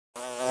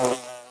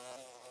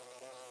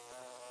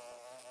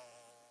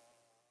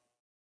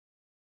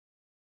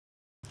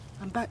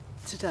back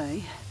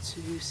today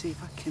to see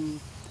if I can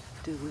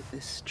deal with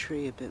this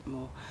tree a bit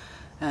more,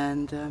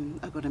 and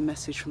I got a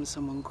message from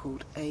someone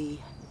called A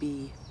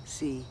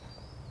BeeSee,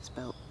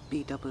 spelled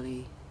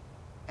B-E-E-S-E-E.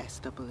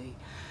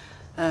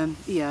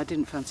 Yeah, I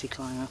didn't fancy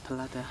climbing up a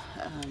ladder,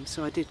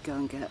 so I did go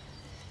and get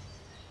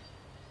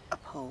a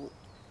pole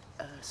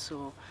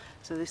saw.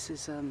 So this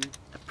is a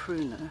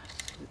pruner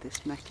with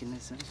this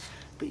mechanism,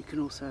 but you can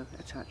also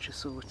attach a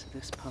saw to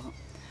this part.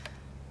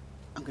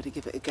 I'm going to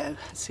give it a go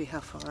and see how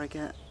far I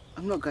get.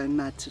 I'm not going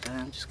mad today,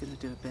 I'm just going to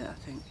do a bit, I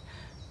think.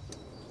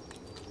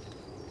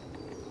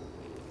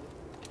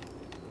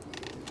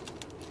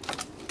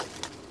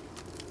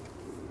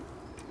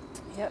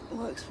 Yep,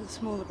 works for the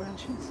smaller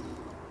branches.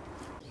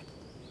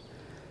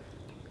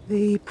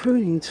 The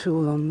pruning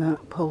tool on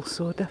that pole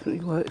saw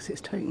definitely works.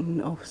 It's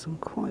taken off some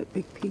quite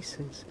big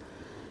pieces.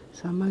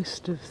 So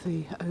most of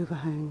the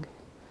overhang,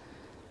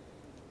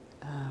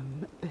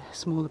 the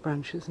smaller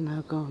branches are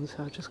now gone,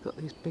 so I've just got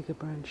these bigger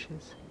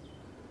branches.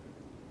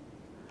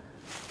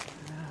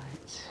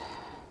 Right,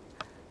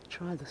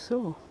 try the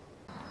saw.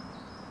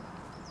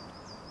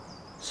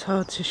 It's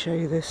hard to show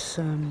you this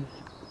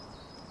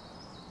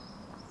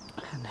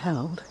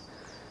handheld,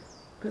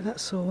 but that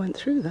saw went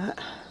through that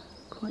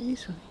quite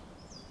easily.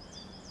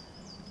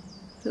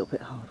 A little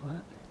bit hard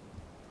work.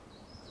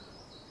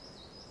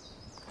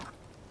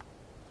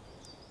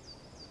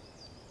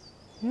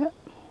 Yep,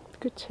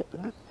 good tip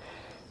that.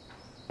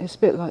 It's a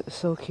bit like the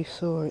silky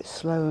saw, it's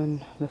slow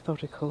and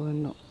methodical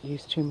and not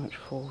use too much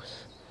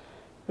force.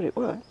 But it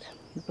worked.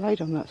 The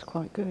blade on that's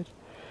quite good.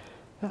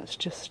 That's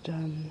just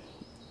a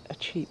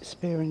cheap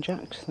Spear and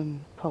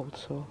Jackson pole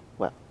saw.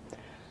 Well,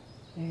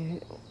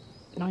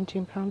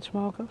 £19 from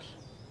Argos.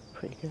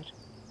 Pretty good.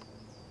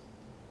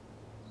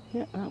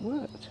 Yeah, that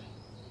worked.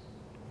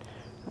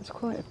 That's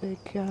quite a big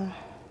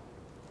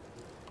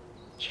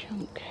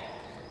chunk.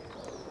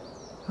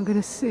 I'm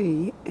going to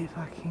see if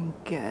I can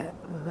get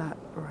that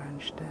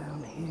branch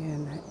down here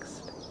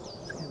next.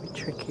 It's going to be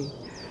tricky.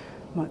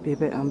 Might be a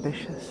bit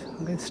ambitious.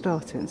 I'm going to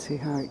start it and see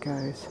how it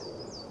goes.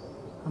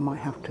 I might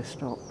have to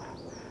stop.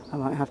 I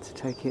might have to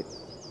take it,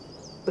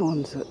 the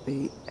ones at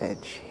the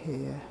edge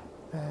here,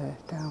 there,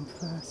 down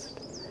first.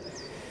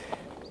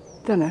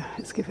 Don't know,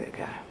 let's give it a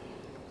go.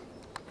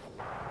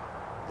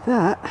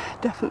 That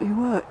definitely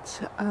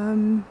worked.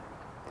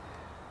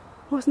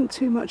 Wasn't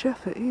too much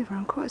effort either.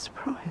 I'm quite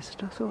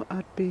surprised. I thought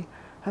I'd be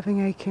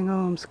having aching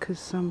arms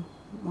because my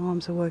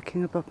arms are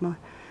working above my,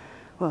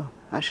 well,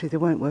 actually they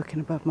weren't working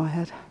above my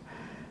head,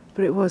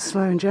 but it was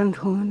slow and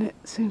gentle and it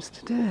seems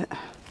to do it.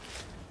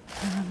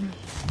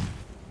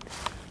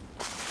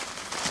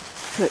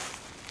 It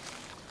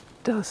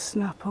does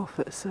snap off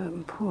at a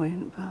certain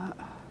point, but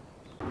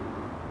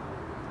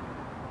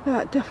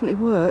that definitely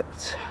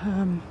worked.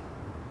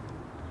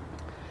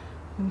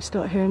 When you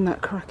start hearing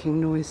that cracking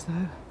noise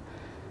though,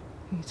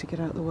 you need to get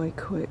out of the way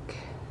quick.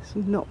 It's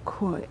not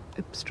quite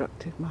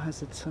obstructed my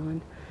hazard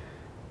sign,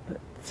 but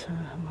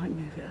I might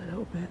move it a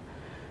little bit.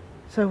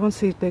 So once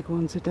these big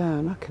ones are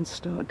down, I can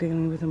start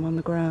dealing with them on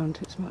the ground.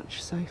 It's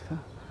much safer.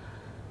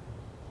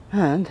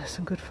 And there's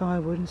some good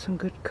firewood and some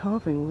good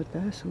carving wood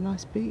there, some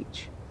nice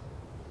beech.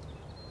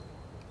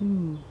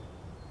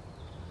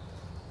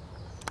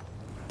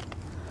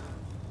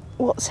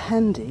 What's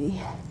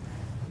handy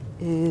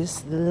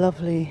is the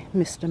lovely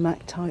Mr.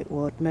 Mac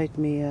Tightwad made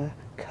me a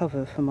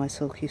cover for my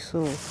silky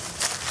saw,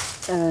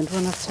 and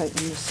when I've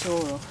taken the saw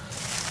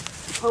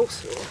off, the pole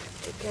saw,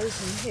 it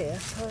goes in here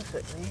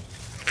perfectly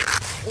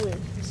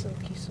with the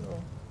silky saw.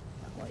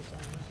 That way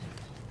down, I think.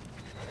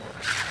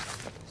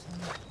 So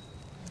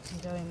we can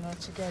go in there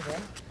together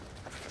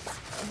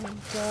and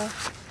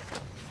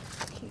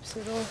keeps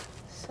it all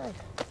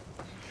safe.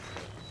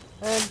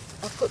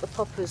 I've put the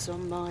poppers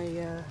on my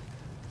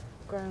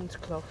ground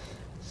cloth,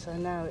 so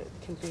now it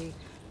can be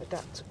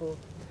adaptable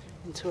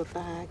into a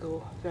bag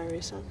or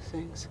various other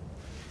things.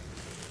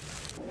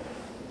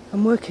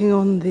 I'm working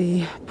on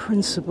the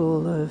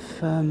principle of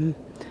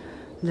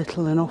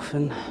little and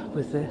often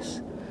with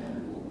this,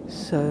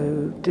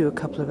 so do a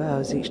couple of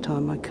hours each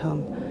time I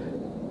come.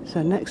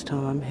 So next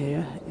time I'm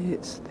here,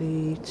 it's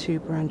the 2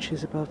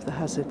 branches above the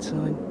hazard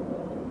sign.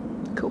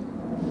 Cool.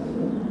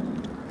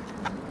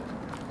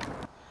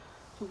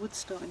 The wood's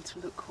starting to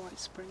look quite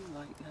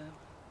spring-like now.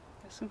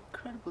 It's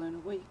incredible, in a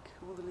week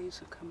all the leaves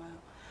have come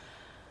out.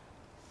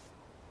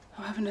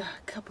 I'm having a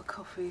cup of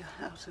coffee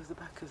out of the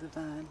back of the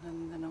van,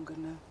 and then I'm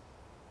going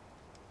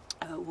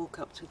to walk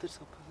up to the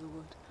top of the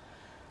wood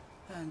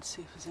and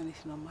see if there's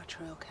anything on my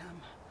trail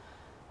cam,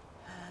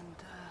 and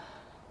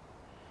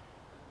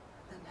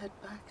then head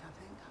back, I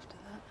think, after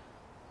that.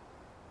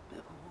 Bit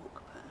of a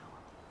walk.